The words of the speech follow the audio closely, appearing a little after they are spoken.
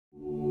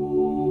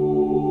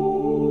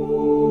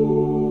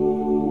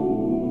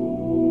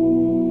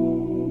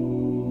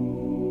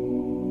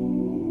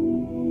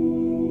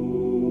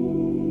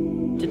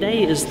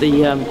is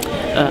the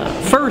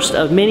first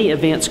of many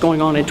events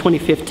going on in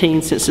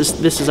 2015, since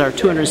this is our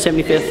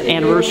 275th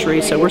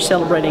anniversary, so we're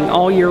celebrating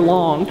all year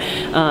long.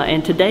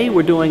 And today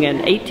we're doing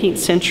an 18th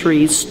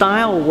century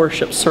style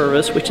worship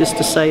service, which is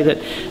to say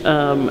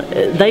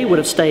that they would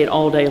have stayed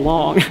all day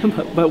long,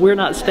 but we're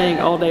not staying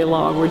all day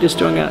long. We're just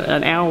doing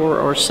an hour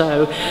or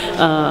so.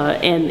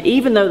 And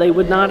even though they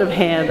would not have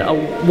had a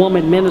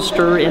woman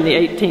minister in the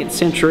 18th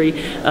century,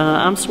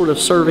 I'm sort of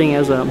serving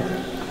as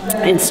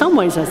in some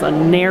ways as a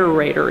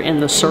narrator in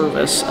the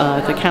service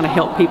to kind of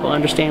help people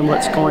understand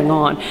what's going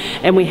on.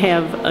 And we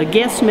have a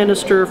guest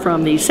minister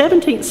from the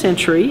 17th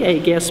century, a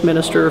guest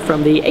minister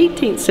from the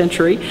 18th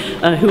century,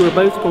 who are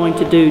both going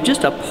to do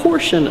just a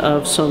portion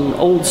of some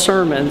old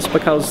sermons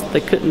because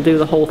they couldn't do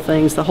the whole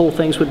things. The whole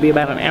things would be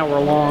about an hour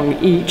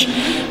long each.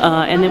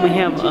 And then we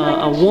have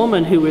a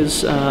woman who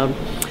is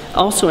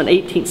also an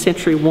 18th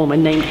century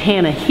woman named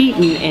Hannah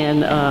Heaton,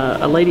 and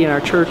a lady in our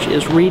church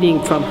is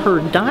reading from her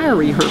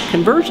diary, her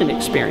conversion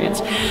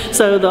experience.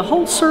 So the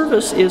whole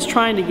service is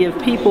trying to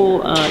give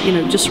people, you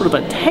know, just sort of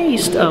a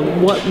taste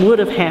of what would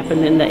have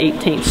happened in the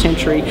 18th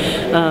century.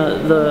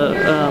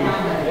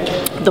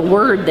 The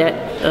word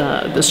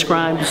that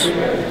describes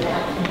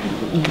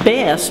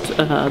best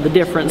the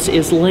difference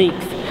is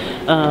length.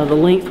 The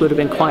length would have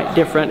been quite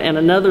different. And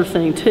another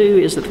thing too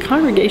is that the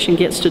congregation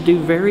gets to do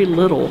very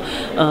little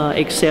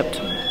except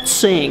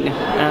sing.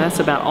 That's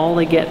about all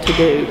they get to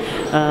do.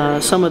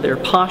 Some of their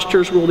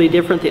postures will be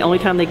different. The only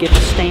time they get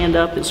to stand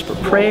up is for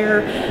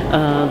prayer.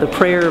 The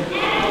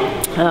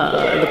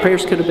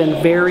prayers could have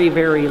been very,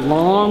 very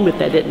long, but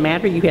that didn't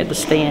matter. You had to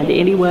stand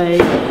anyway.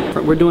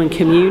 We're doing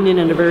communion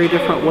in a very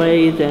different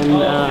way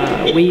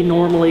than we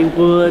normally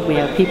would. We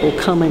have people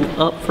coming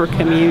up for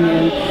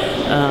communion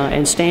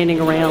and standing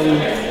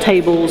around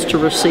tables to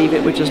receive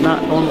it, which is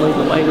not normally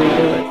the way we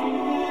do it.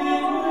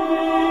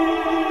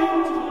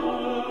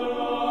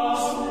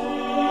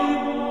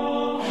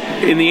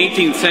 In the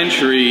 18th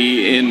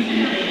century, in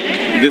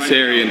this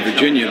area in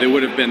Virginia, there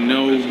would have been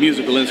no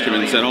musical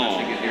instruments at all.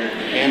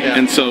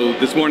 And so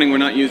this morning we're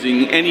not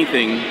using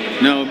anything,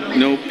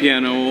 no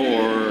piano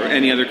or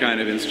any other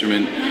kind of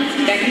instrument.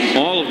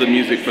 All of the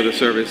music for the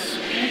service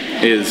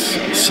is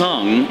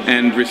sung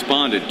and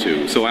responded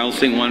to. So I'll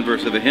sing one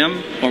verse of a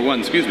hymn, or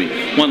one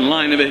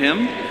line of a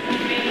hymn,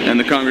 and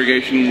the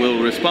congregation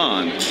will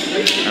respond.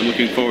 I'm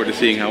looking forward to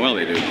seeing how well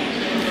they do.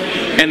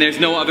 And there's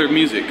no other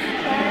music.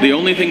 The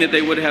only thing that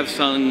they would have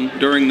sung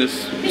during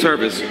this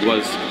service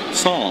was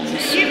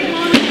psalms.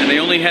 And they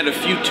only had a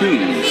few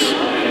tunes.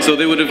 So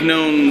they would have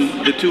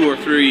known the 2 or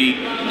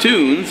 3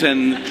 tunes,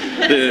 and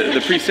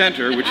the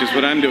presenter, which is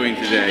what I'm doing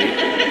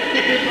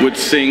today, would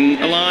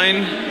sing a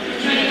line,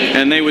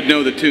 and they would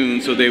know the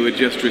tune, so they would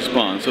just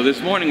respond. So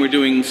this morning we're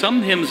doing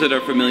some hymns that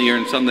are familiar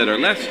and some that are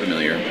less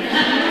familiar.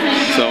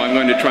 So I'm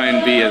going to try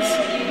and be as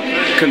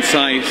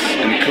concise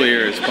and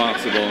clear as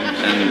possible,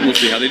 and we'll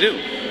see how they do.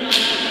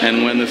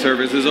 And when the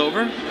service is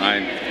over,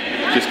 I'm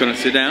just going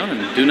to sit down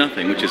and do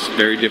nothing, which is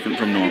very different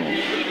from normal.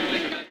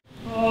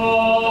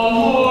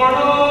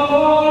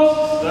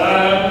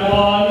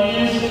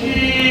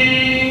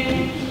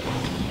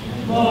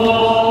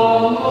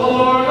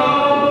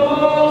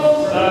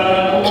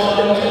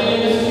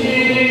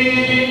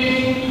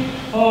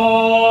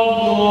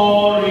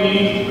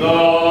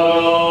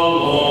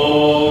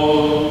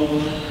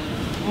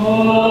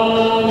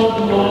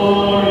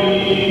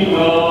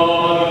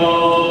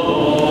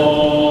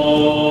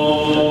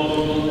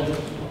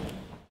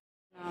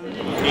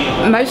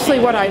 Mostly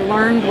what I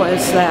learned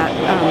was that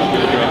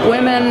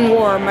women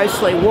wore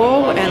mostly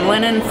wool and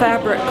linen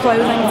fabric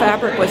clothing.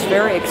 Fabric was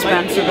very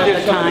expensive at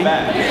the time.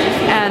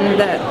 And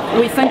that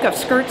we think of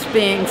skirts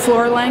being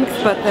floor length,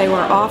 but they were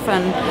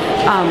often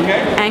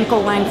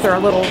ankle length or a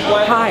little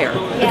higher.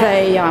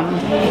 They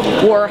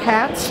wore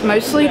hats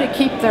mostly to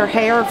keep their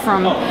hair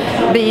from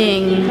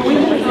being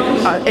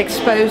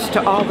exposed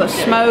to all the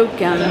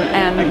smoke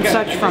and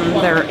such from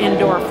their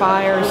indoor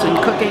fires and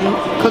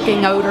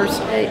cooking odors.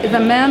 The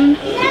men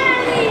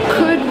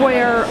could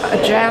wear a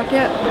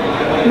jacket.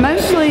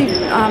 Mostly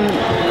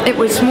it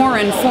was more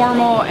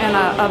informal, and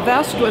a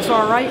vest was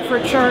all right for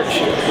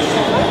church,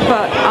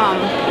 but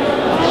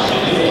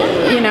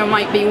you know,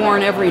 might be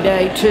worn every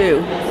day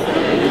too.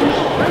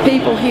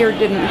 People here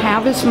didn't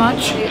have as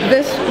much.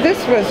 This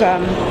was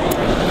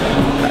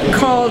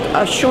called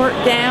a short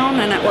gown,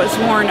 and it was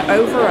worn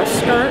over a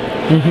skirt.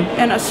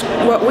 And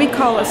what we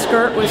call a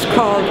skirt was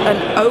called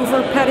an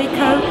over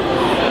petticoat,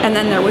 and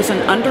then there was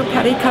an under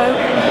petticoat,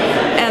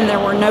 and there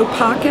were no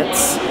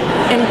pockets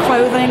in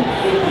clothing.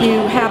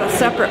 You had a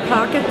separate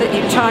pocket that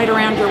you tied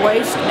around your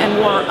waist and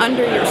wore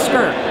under your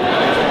skirt,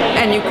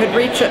 and you could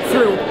reach it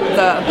through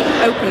the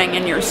opening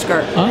in your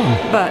skirt.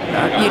 But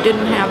you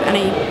didn't have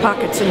any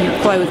pockets in your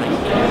clothing.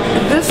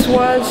 This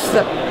was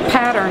the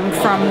pattern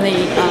from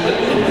the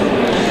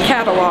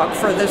catalog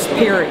for this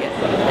period,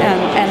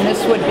 and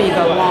this would be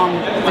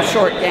the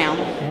short gown.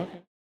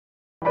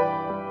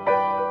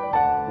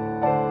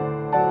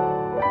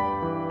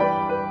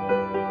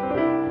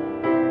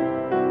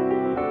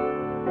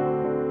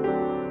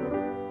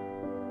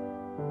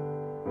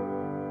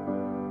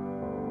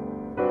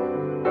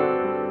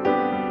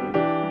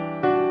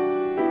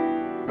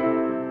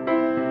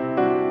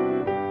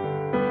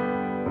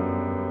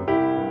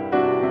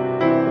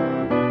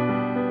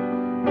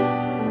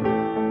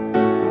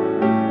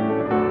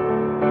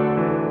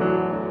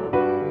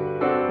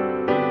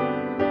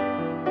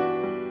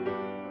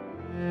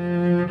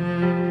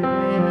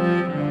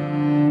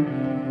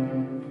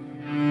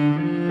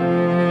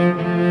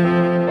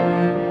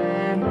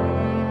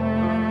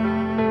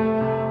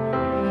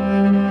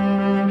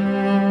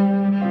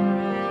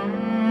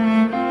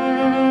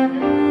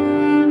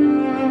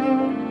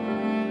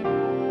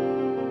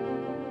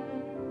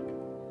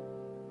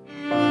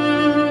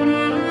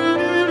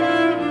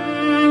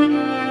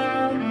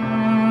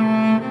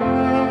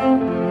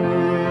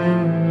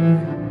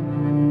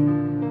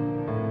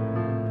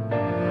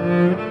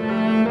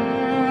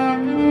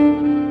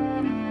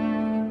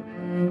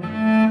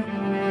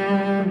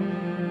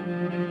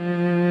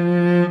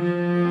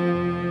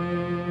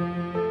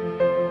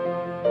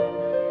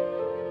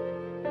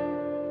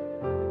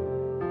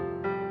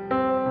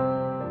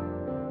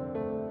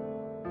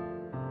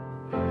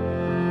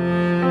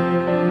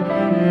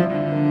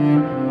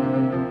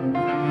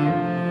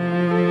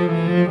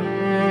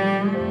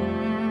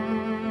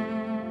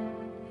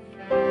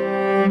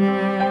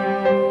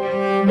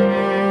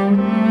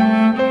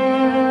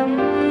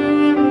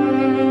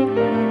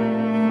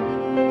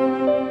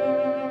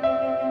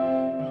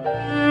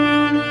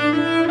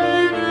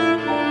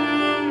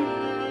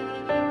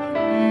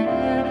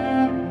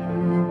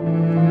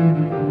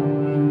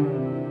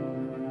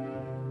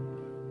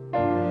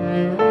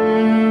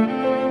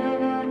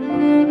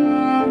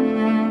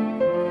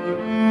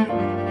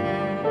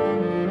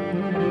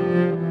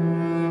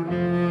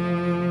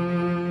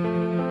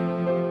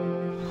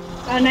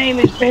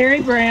 is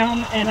Barry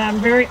Brown, and I'm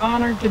very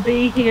honored to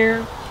be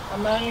here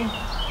among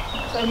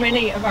so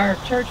many of our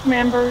church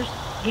members,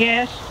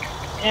 guests,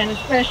 and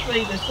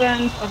especially the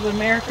sons of the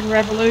American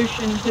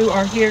Revolution who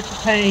are here to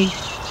pay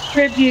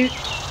tribute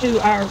to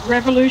our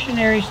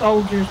revolutionary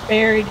soldiers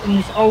buried in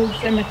this old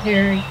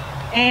cemetery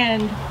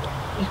and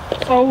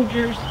the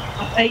soldiers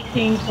of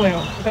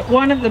 1812. But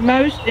one of the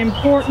most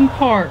important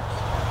parts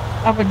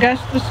of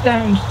Augusta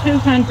Stone's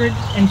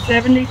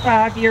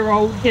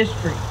 275-year-old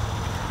history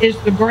is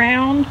the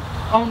ground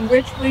on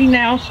which we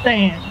now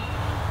stand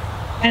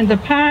and the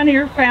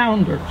pioneer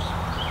founders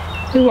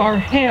who are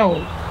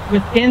held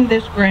within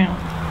this ground.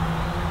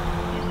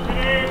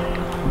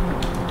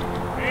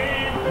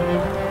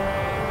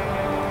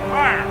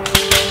 Fire!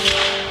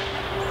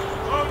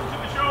 Close to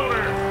the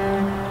shoulder.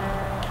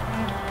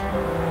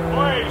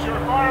 Blaze your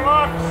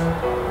firelocks.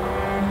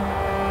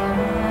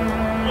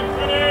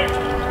 Infantry.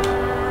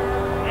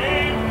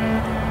 Aim.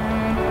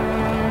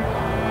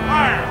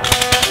 Fire!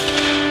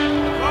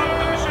 Close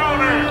to the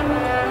shoulder.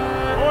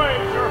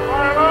 Blaze your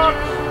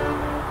firelocks.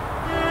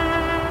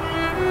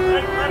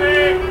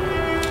 Infantry.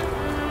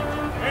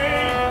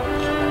 Aim.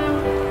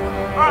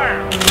 Fire!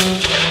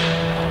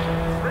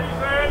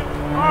 Reset.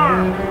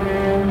 Arm.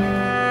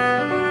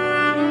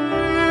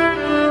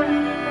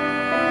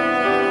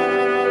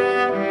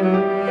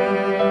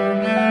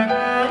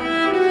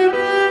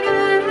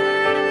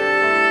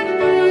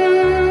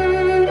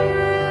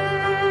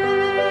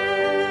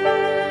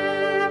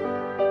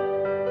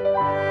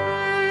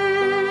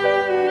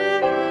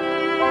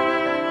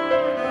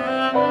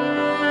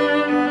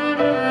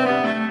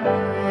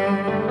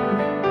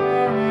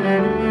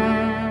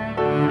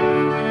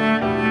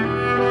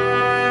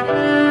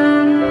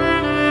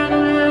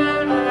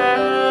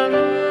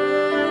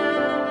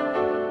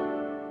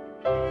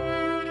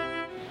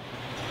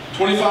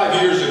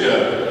 25 years ago,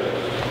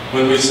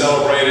 when we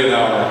celebrated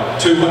our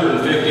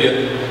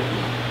 250th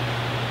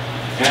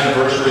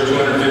anniversary,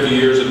 250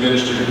 years of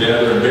ministry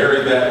together, and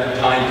buried that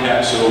time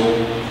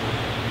capsule,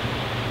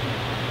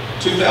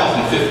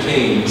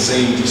 2015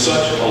 seemed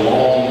such a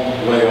long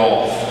way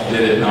off,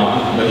 did it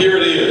not? But here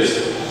it is.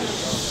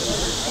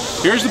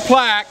 Here's the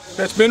plaque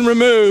that's been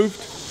removed.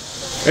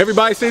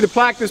 Everybody see the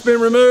plaque that's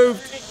been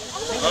removed?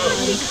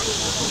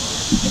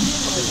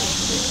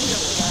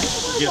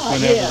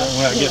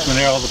 I guess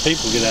whenever all the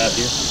people get out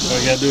here, all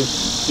you gotta do is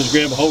just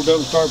grab a hold of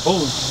it and start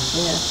pulling.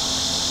 Yeah.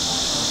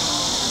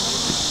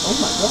 Oh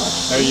my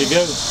gosh. There you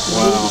go.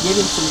 Wow. Get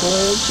him some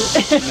gloves.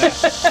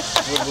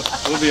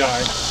 We'll be all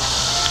right.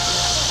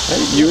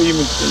 Hey, you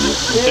even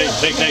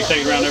take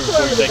it around there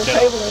before you take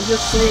that off.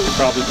 It'll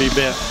probably be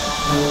best.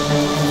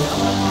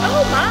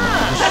 Oh my!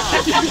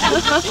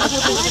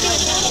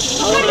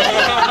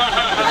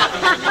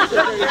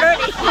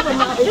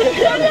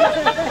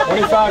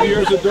 25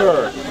 years of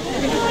dirt.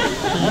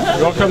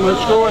 You want to come to the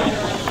store?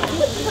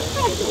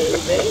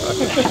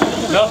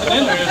 Nothing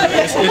in there, is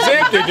there? It's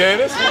empty,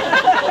 Dennis.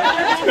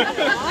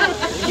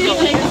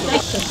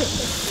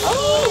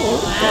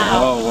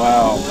 Oh,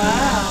 wow.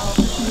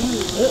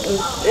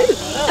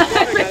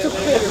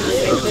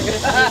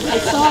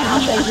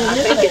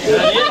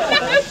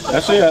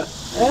 That's it.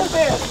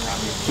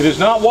 It is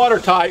not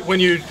watertight when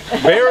you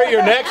bury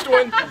your next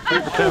one.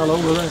 Paper towel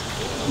over there.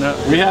 No.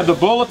 We have the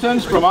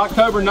bulletins from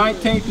October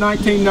 19th,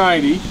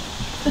 1990.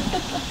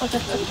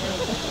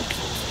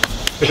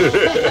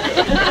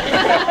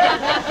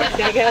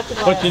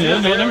 What you need?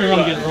 Let me run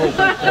and get the whole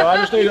thing. No,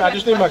 I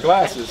just need my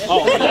glasses.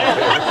 Oh,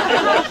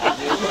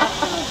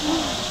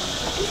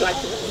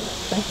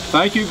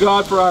 Thank you,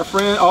 God, for our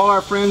all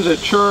our friends at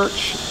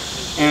church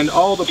and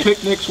all the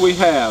picnics we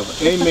have.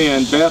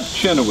 Amen. Beth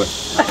Chenoweth.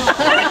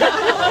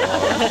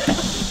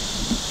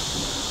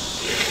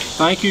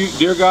 Thank you,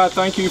 dear God,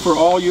 thank you for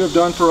all you have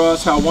done for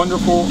us. How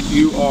wonderful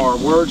you are.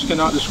 Words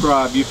cannot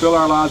describe. You fill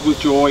our lives with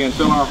joy and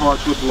fill our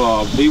hearts with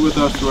love. Be with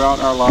us throughout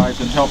our lives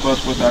and help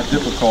us with our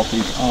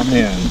difficulties.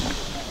 Amen.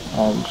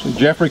 So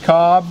Jeffrey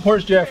Cobb.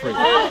 Where's Jeffrey?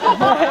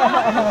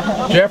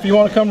 Jeff, you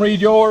want to come read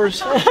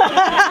yours?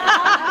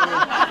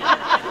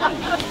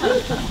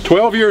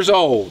 12 years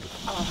old.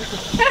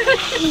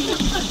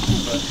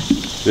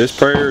 This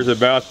prayer is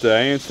about the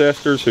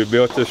ancestors who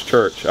built this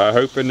church. I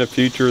hope in the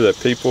future that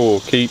people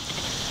will keep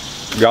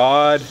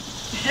God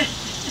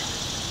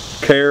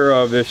care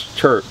of this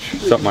church,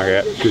 something like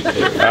that.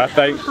 I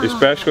thank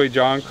especially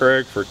John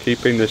Craig for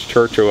keeping this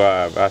church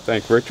alive. I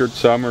thank Richard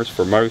Summers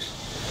for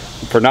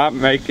not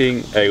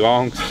making a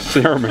long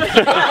sermon.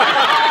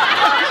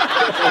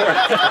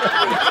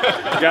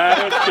 Guide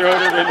us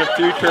children in the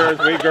future as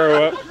we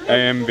grow up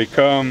and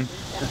become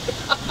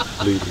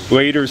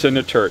leaders in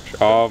the church.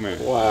 Amen.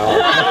 Wow.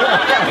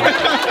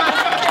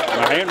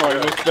 My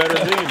handwriting looks better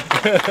than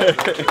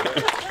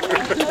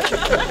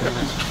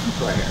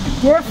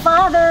Dear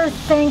Father,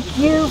 thank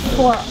you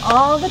for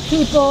all the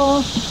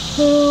people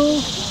who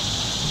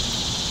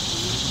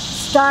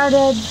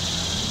started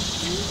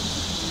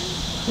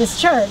this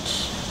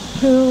church,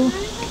 who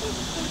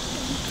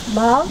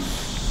love,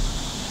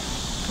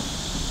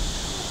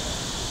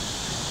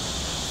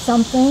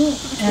 something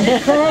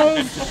and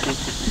prays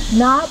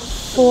not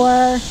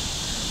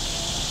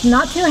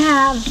to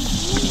have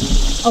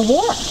a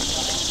war.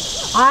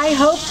 I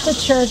hope the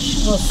church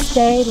will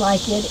stay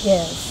like it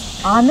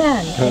is.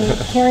 Amen.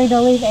 Carrie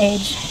Believe,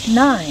 age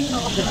 9.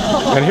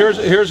 And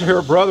here's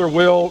her brother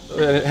Will,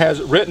 and it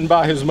has written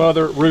by his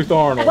mother Ruth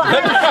Arnold. Well,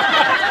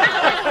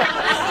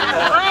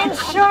 I'm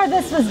sure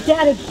this was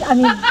dictated. I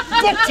don't know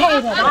what this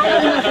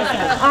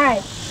is. All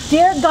right.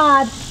 Dear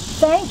God,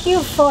 thank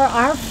you for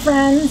our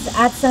friends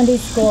at Sunday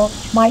school,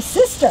 my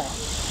sister,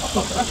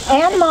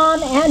 and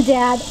Mom and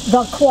Dad,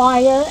 the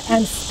choir,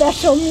 and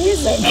special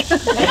music.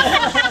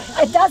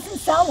 It doesn't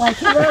sound like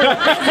he wrote it.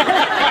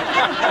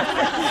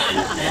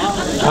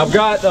 I've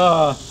got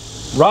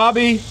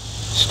Robbie,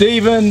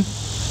 Stephen,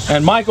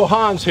 and Michael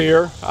Hans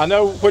here. I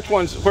know which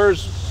one's,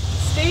 where's?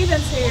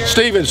 Stephen's here.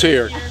 Stephen's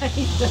here.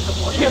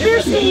 Come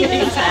here,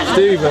 Stephen.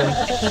 Stephen.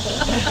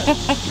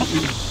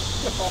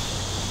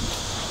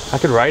 I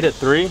could write it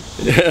 3.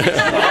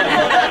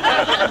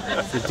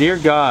 So, dear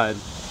God,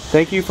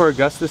 thank you for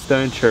Augusta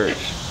Stone Church.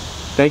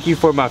 Thank you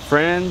for my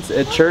friends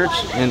at church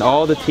and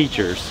all the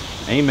teachers.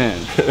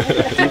 Amen.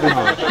 Stephen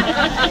Hahn.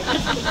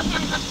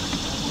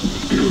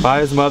 By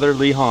his mother,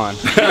 Lee Hahn.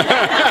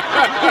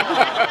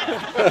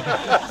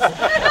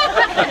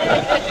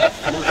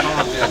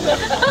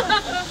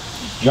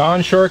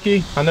 John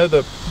Shirkey, I know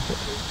the,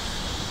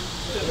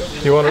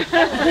 you want to,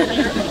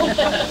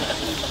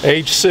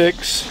 age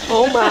 6.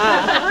 Oh my.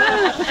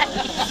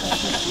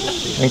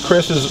 And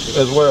Chris is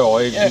as well,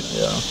 age,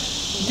 yeah.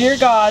 Dear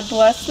God,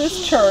 bless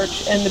this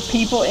church and the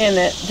people in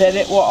it, that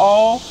it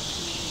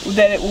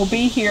will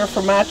be here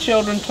for my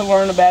children to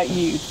learn about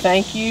you.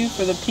 Thank you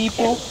for the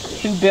people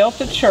who built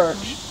the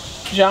church.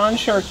 John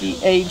Shirkey,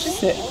 age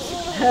 6.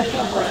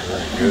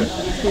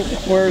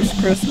 Where's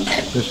Chris's?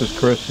 This is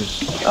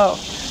Chris's. Oh,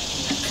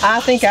 I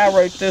think I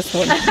wrote this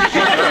one.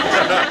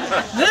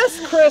 This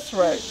Chris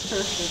wrote.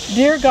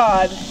 Dear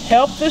God,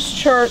 help this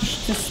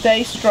church to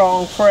stay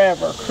strong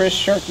forever. Chris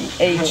Shirkey,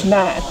 age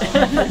 9.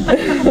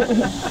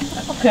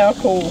 How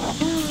cool.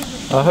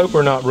 I hope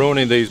we're not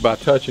ruining these by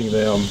touching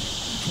them.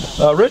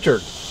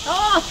 Richard.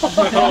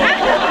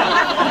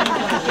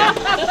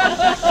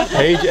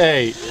 Age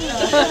 8.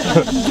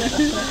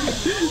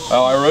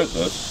 Oh, I wrote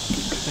this.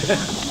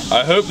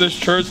 I hope this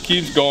church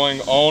keeps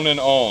going on and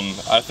on.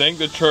 I thank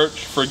the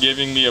church for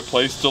giving me a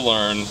place to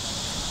learn.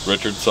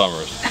 Richard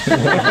Summers.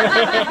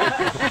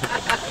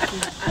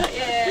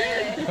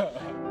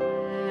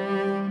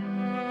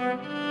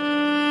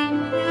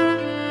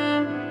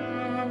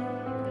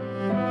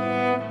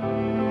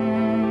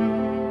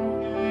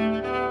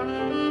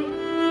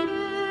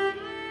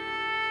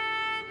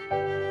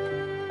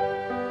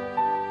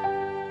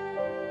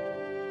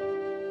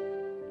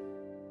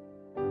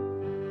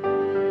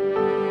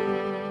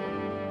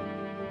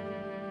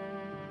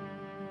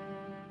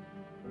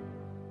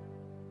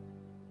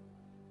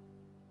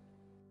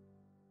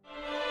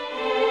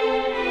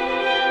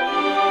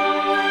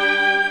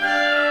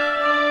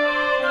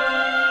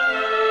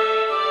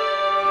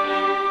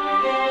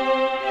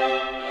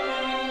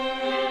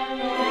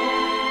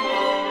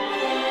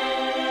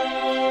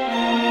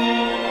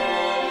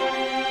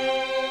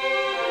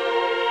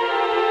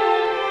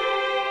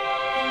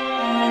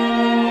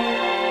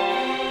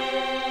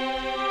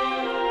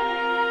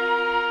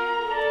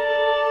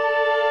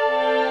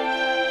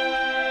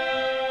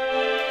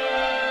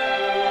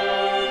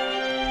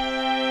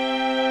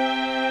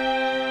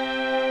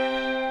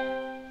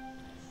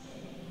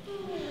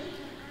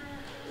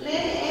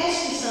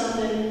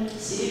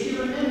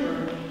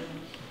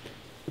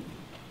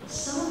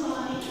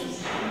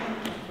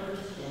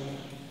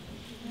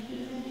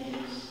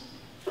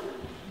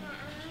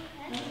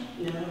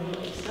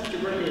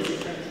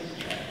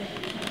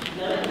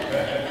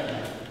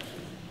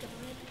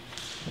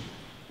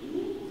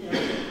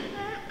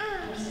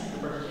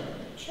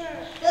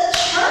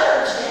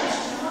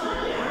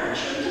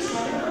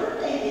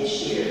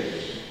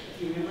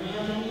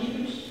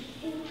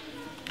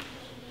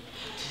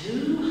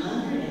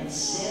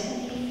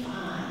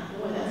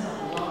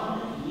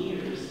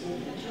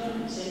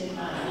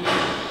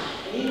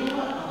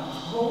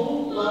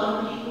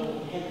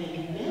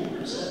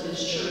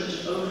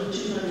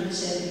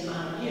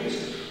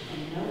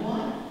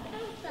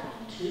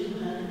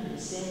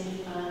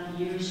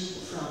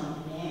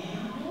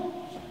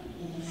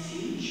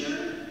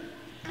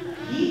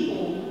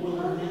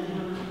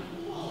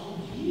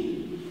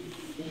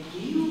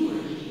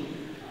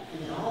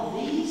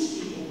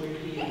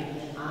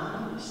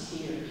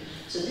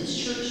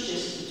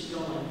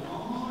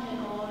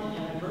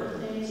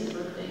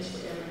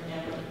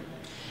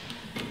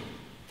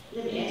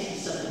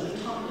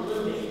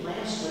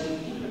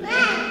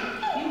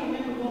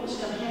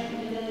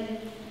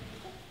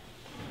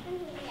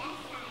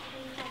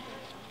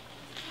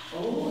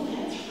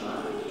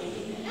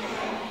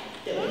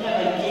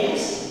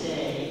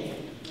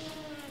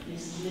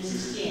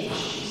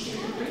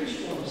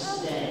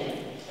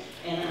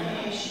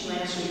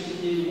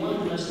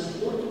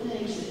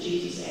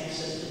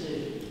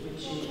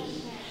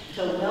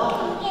 To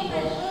welcome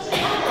people. Say,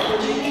 hi,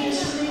 Virginia.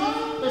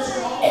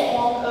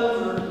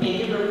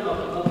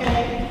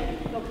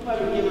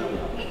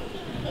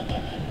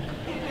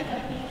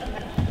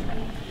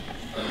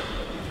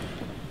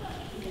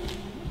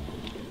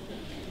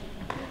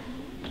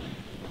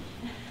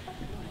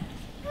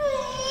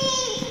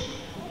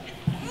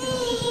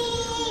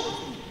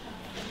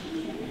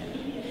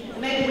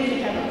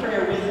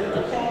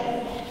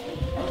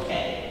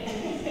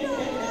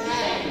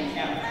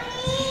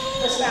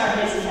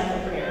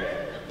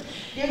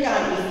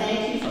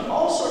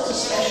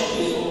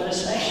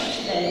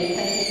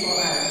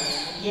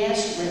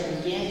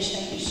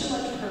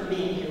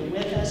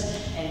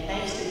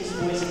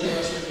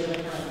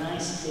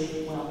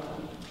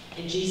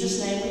 In Jesus'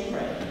 name we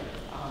pray.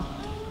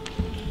 Amen.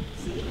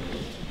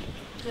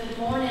 Good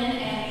morning and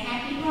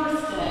happy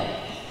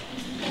birthday.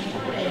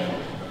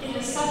 It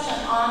is such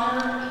an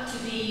honor to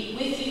be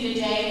with you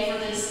today for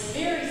this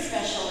very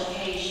special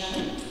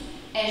occasion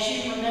as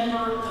you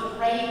remember the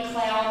great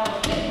cloud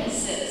of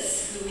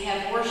witnesses who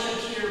have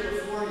worshiped here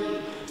before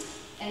you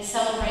and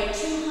celebrate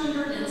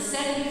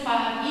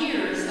 275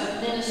 years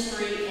of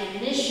ministry and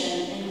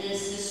mission in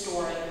this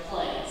historic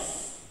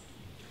place.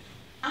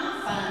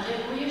 I find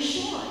it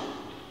reassuring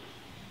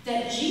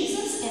that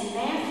Jesus in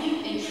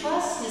Matthew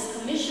entrusts his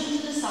commission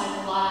to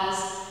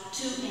discipleize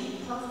to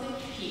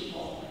imperfect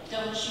people,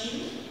 don't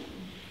you?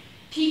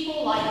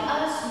 People like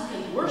us who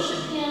can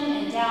worship him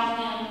and doubt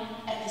him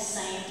at the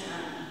same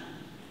time,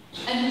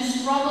 and who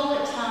struggle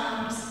at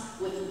times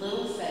with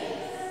little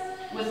faith,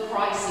 with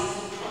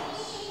crises of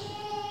trust.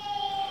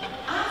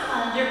 I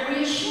find it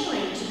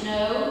reassuring to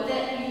know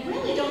that you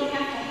really don't have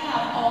to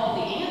have all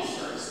the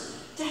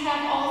answers to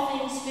have all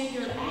things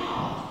figured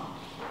out.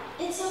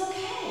 It's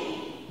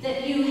okay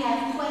that you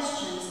have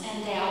questions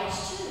and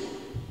doubts too.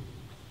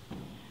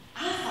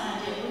 I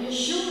find it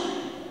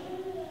reassuring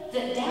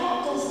that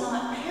doubt does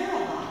not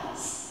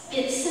paralyze,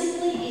 it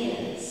simply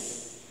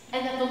is,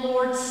 and that the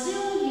Lord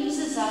still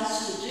uses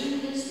us to do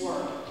his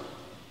work,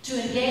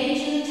 to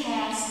engage in the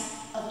task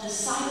of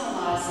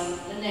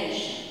disciplizing the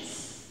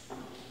nations.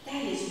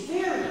 That is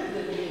very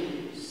good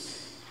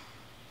news.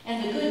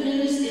 And the good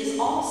news is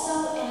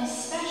also and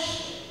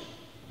especially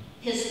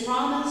his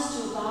promise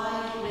to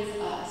abide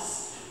with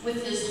us,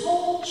 with his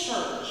whole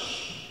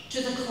church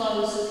to the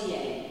close of the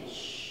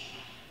age,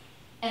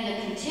 and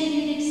the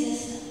continued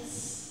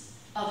existence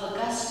of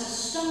Augusta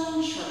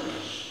Stone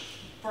Church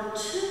for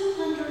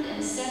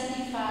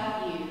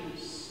 275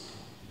 years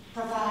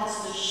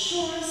provides the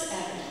surest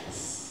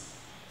evidence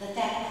that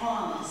that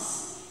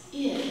promise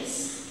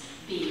is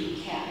being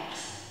kept.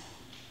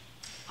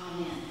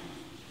 Amen.